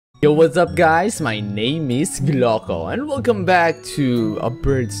Yo, what's up guys? My name is GLOCO and welcome back to A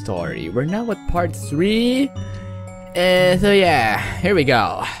Bird Story. We're now at part 3. And so yeah, here we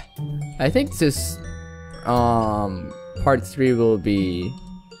go. I think this part 3 will be,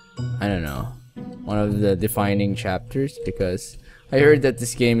 I don't know, one of the defining chapters, because I heard that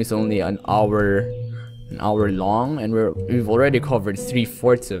this game is only an hour long and we've already covered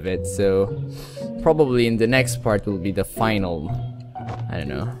 3/4 of it, so probably in the next part will be the final. I don't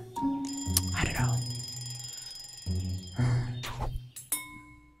know.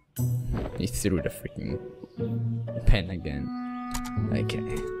 He threw the freaking pen again. Okay.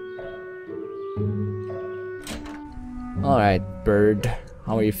 Alright, bird.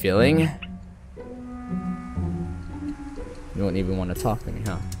 How are you feeling? You don't even want to talk to me,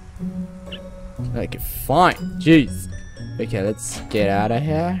 huh? Okay, fine. Jeez. Okay, let's get out of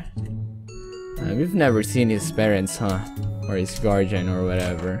here. We've never seen his parents, huh? Or his guardian or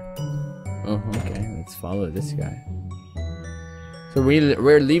whatever. Oh, okay. Let's follow this guy. So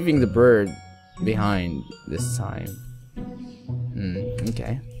we're leaving the bird behind this time.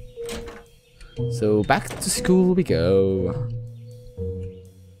 Okay. So back to school we go.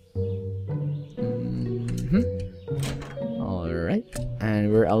 Alright.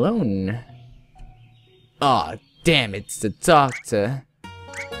 And we're alone. Aw, damn, it's the doctor.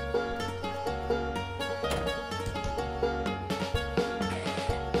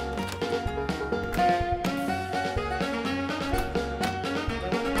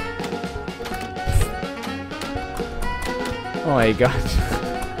 Oh my god.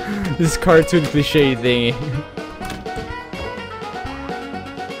 This cartoon cliche thingy.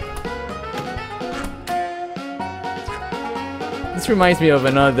 This reminds me of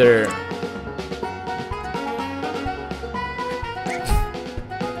another.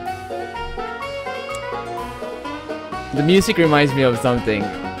 The music reminds me of something.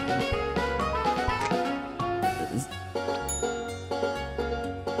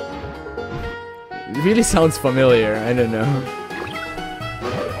 It really sounds familiar, I don't know.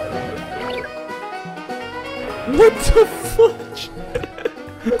 What the fudge?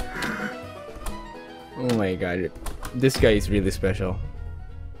 Oh my god, this guy is really special.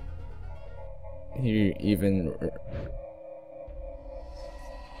 He even...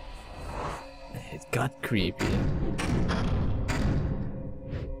 It got creepy.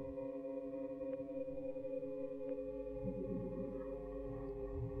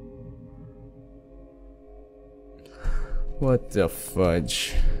 What the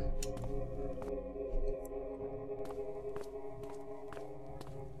fudge?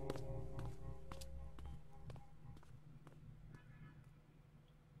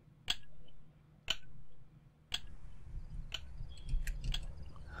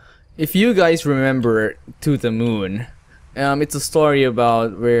 If you guys remember To the Moon, it's a story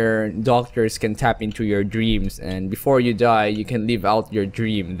about where doctors can tap into your dreams, and before you die, you can live out your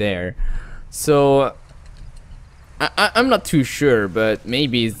dream there. So I'm not too sure, but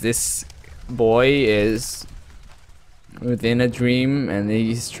maybe this boy is within a dream and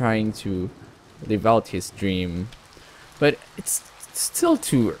he's trying to live out his dream. But it's still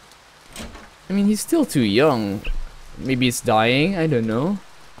too... I mean, he's still too young. Maybe he's dying, I don't know.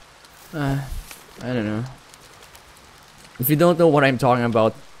 I don't know. If you don't know what I'm talking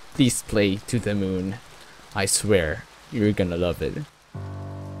about, please play To the Moon. I swear, you're gonna love it.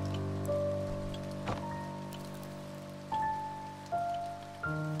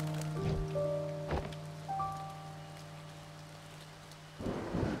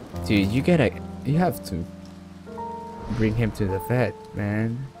 Dude, you have to bring him to the vet,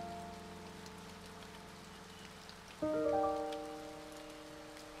 man.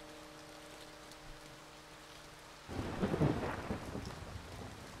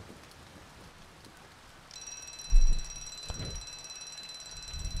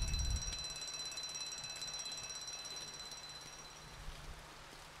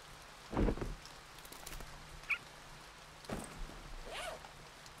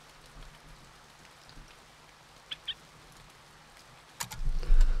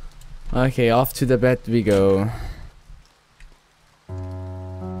 Okay, off to the vet we go.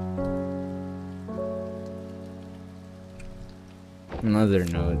 Another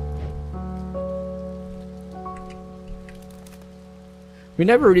note. We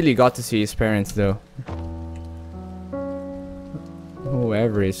never really got to see his parents though.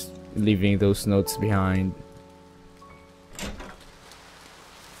 Whoever is leaving those notes behind.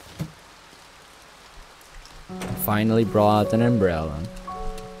 Finally brought an umbrella.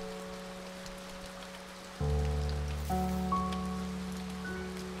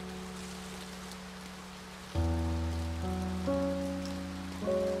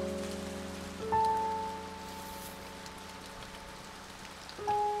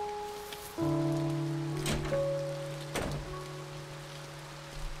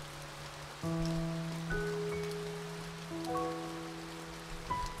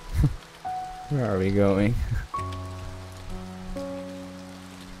 Where are we going?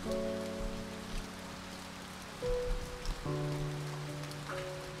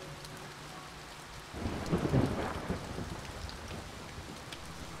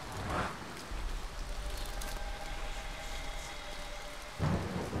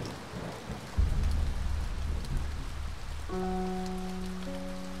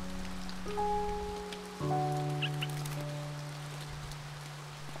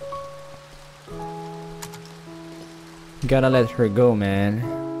 Gotta let her go, man.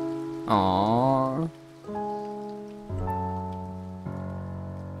 Aww.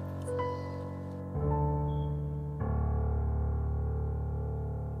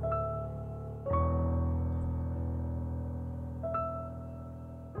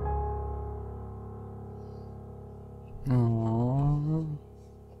 Aww.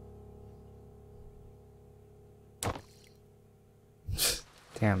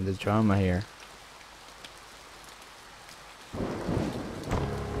 Damn, the drama here.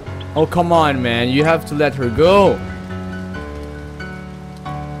 Oh, come on, man. You have to let her go.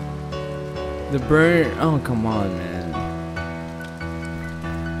 The bird. Oh, come on, man.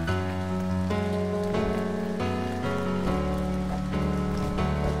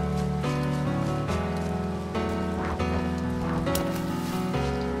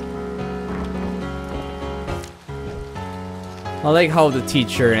 I like how the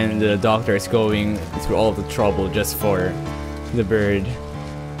teacher and the doctor is going through all the trouble just for the bird.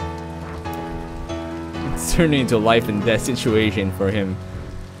 It's turning into a life and death situation for him.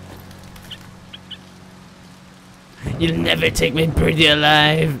 You'll never take my birdie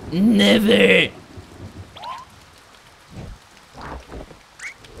alive. Never.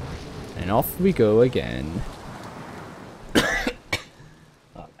 And off we go again. Oh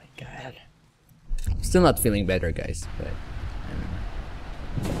my god. Still not feeling better, guys, but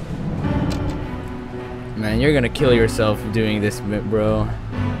man, you're gonna kill yourself doing this, bro.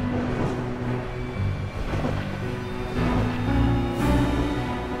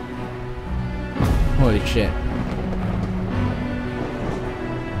 Holy shit.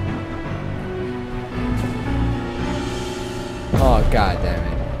 Oh, god damn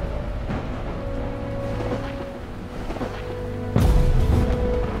it.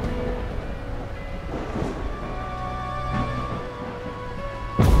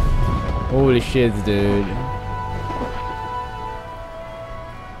 Holy shit, dude.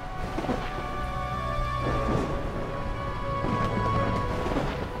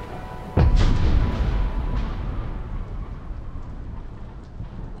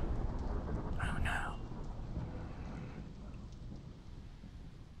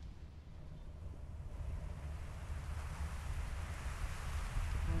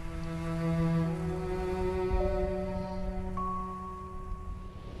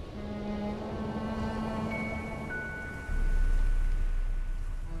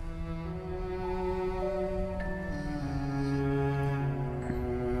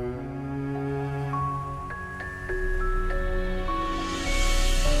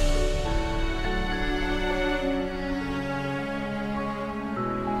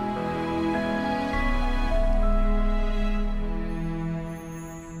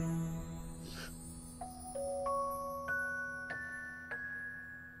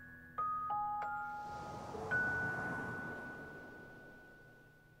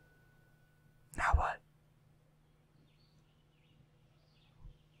 Now what?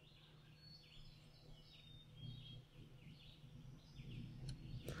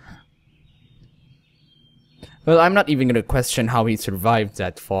 Well, I'm not even gonna question how he survived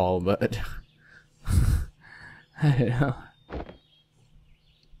that fall, but I don't know.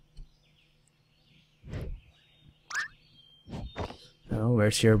 Oh,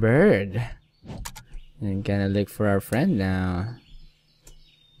 where's your bird? And gonna look for our friend now.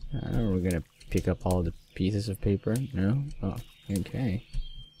 We're gonna pick up all the pieces of paper. No? Oh, okay.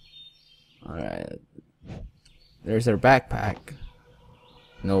 Alright. There's our backpack.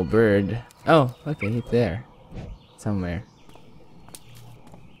 No bird. Oh, okay, it's there. Somewhere.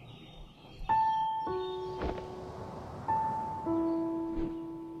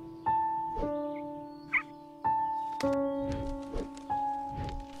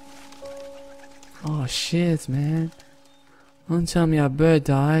 Oh shit, man. Don't tell me our bird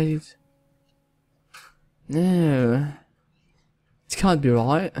died. No. It can't be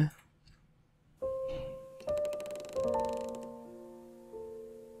right.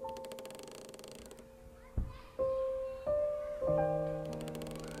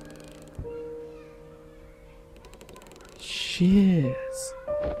 Shit.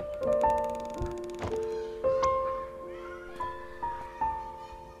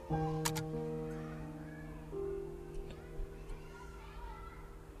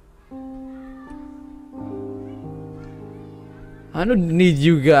 I don't need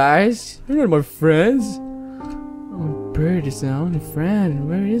you guys. You're not my friends. Oh, Bird is the only friend.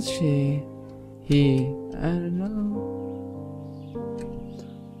 Where is she? He. I don't know.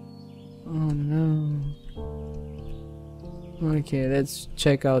 Oh no. Okay, let's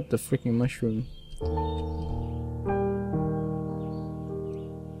check out the freaking mushroom.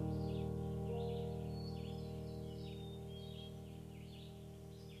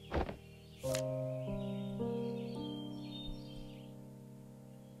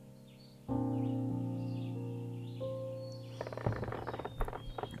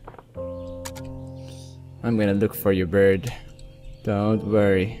 I'm gonna look for you, Bird. Don't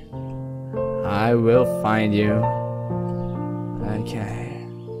worry. I will find you. Okay.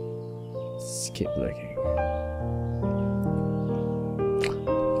 Let's keep looking.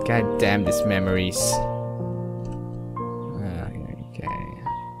 God damn these memories. Okay.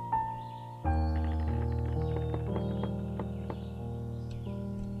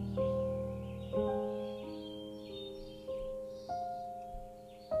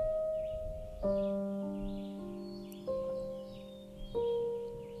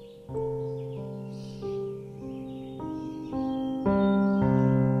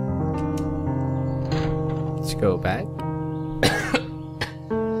 Let's go back.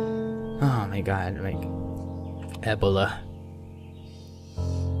 Oh my god, like Ebola.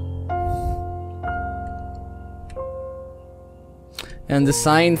 And the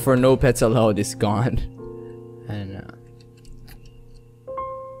sign for no pets allowed is gone. And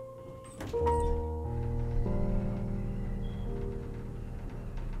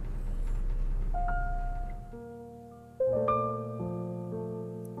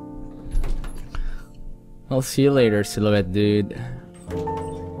I'll see you later, Silhouette Dude.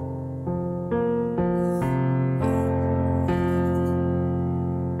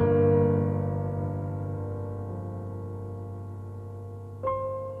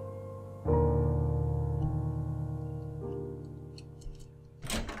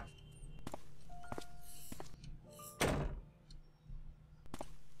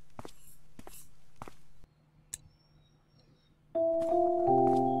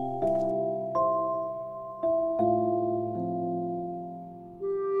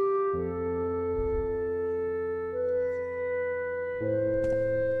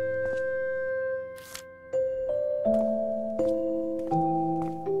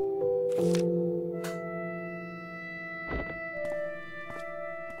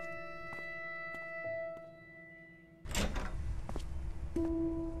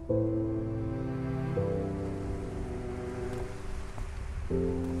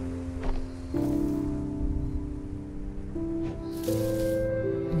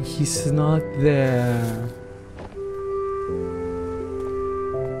 He's not there.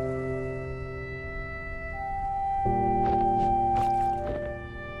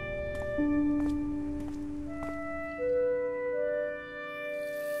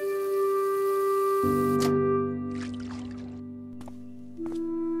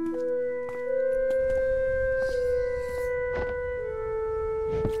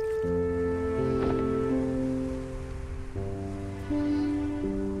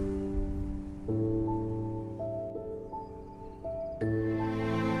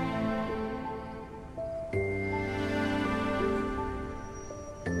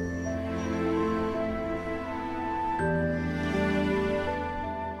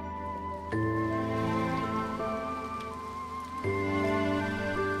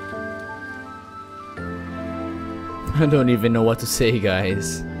 I don't even know what to say,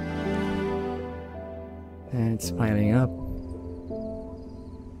 guys. And it's piling up.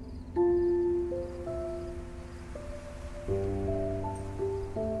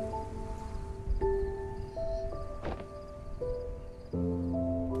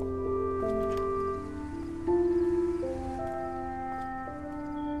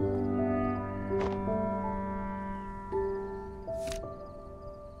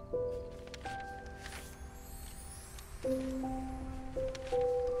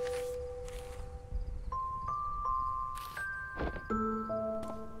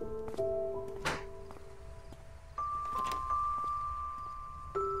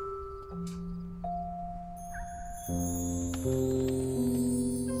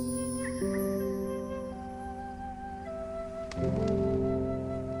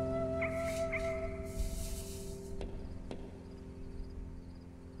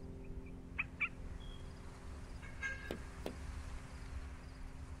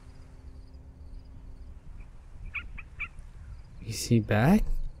 Is he back?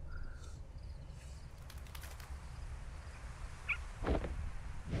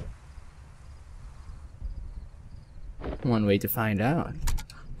 Come on, wait to find out.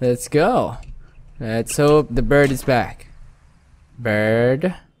 Let's go. Let's hope the bird is back.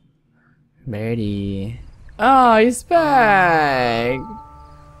 Bird. Birdie. Oh, he's back!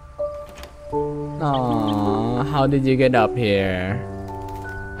 Aww, how did you get up here?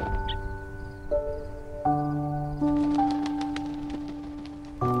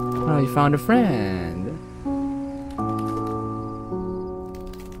 Oh, you found a friend.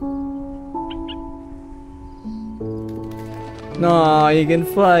 No, you can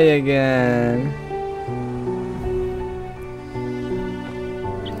fly again.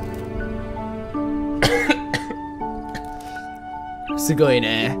 Sugoi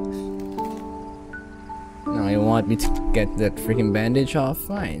ne. No, you want me to get that freaking bandage off?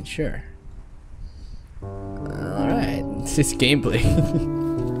 Fine, sure. Alright, this is gameplay.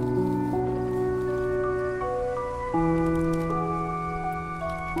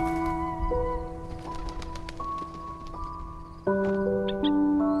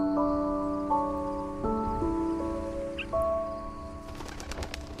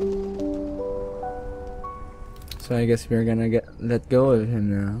 So I guess we're gonna let go of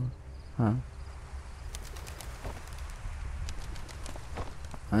him now, huh?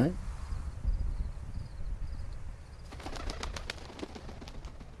 What?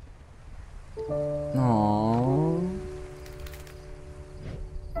 Aww.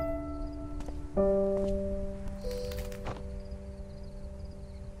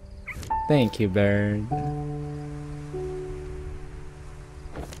 Thank you, bird.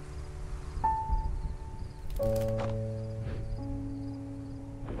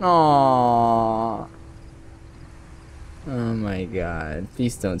 Aww. Oh my god.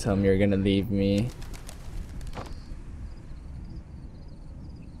 Please don't tell me you're gonna leave me.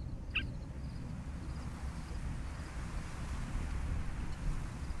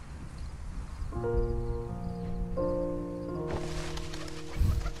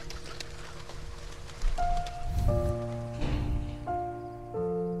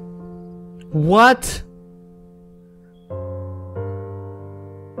 What?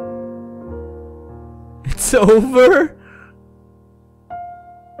 It's over?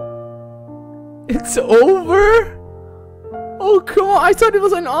 It's over? Oh come on, I thought it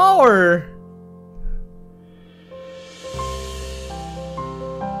was an hour.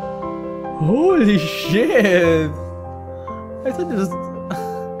 Holy shit. I thought it was...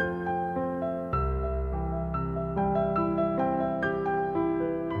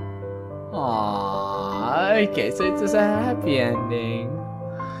 Aww, okay, so it's just a happy ending.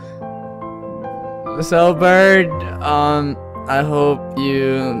 So bird, I hope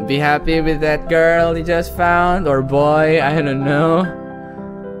you be happy with that girl you just found, or boy, I don't know.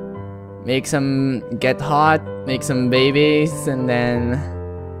 Get hot, make some babies, and then,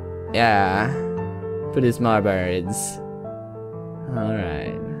 yeah, produce more birds.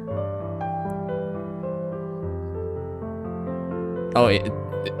 Alright. Oh,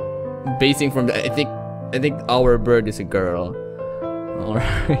 basing from the, I think our bird is a girl.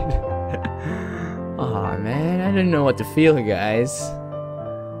 Alright. Aw, man, I don't know what to feel, guys.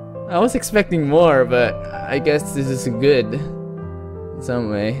 I was expecting more, but I guess this is good in some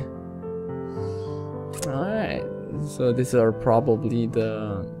way. Alright, so these are probably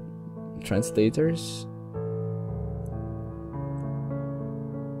the translators.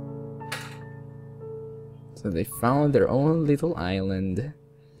 So they found their own little island.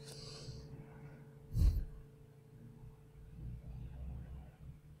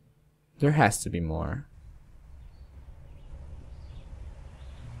 There has to be more.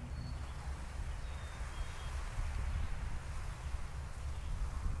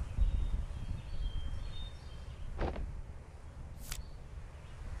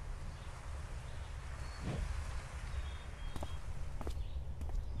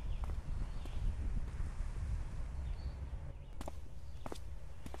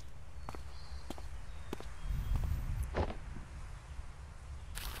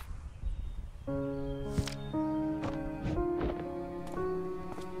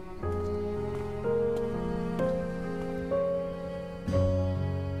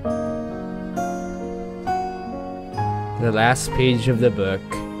 The last page of the book.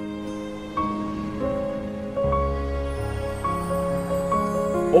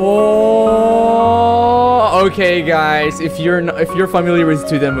 Oh, okay, guys. If you're familiar with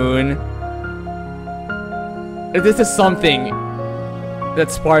To the Moon, this is something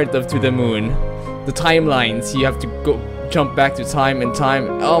that's part of To the Moon. The timelines. You have to jump back to time and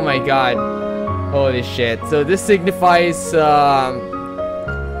time. Oh my god. Holy shit. So this signifies a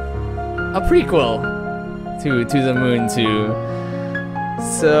prequel to the Moon too.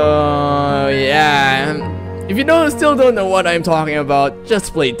 So yeah, If you still don't know what I'm talking about,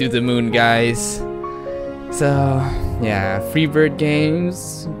 just play To the Moon, guys. So yeah, Freebird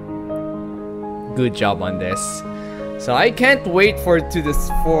Games, good job on this. So I can't wait for To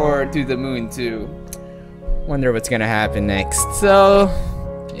the Moon too. Wonder what's gonna happen next. So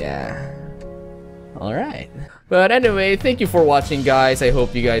yeah, all right. But anyway, thank you for watching, guys. I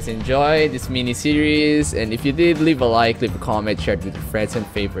hope you guys enjoyed this mini series, and if you did, leave a like, leave a comment, share it with your friends, and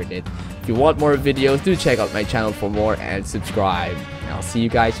favorite it. If you want more videos, do check out my channel for more and subscribe. And I'll see you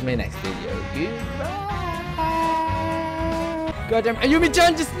guys in my next video. Goodbye. Goddamn,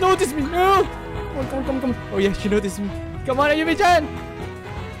 Ayumi-chan, just notice me. No, come. Oh yeah, she noticed me. Come on, Ayumi-chan.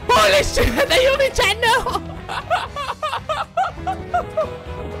 Holy shit, Ayumi-chan, no.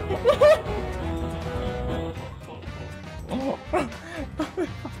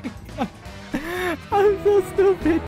 I'm so stupid.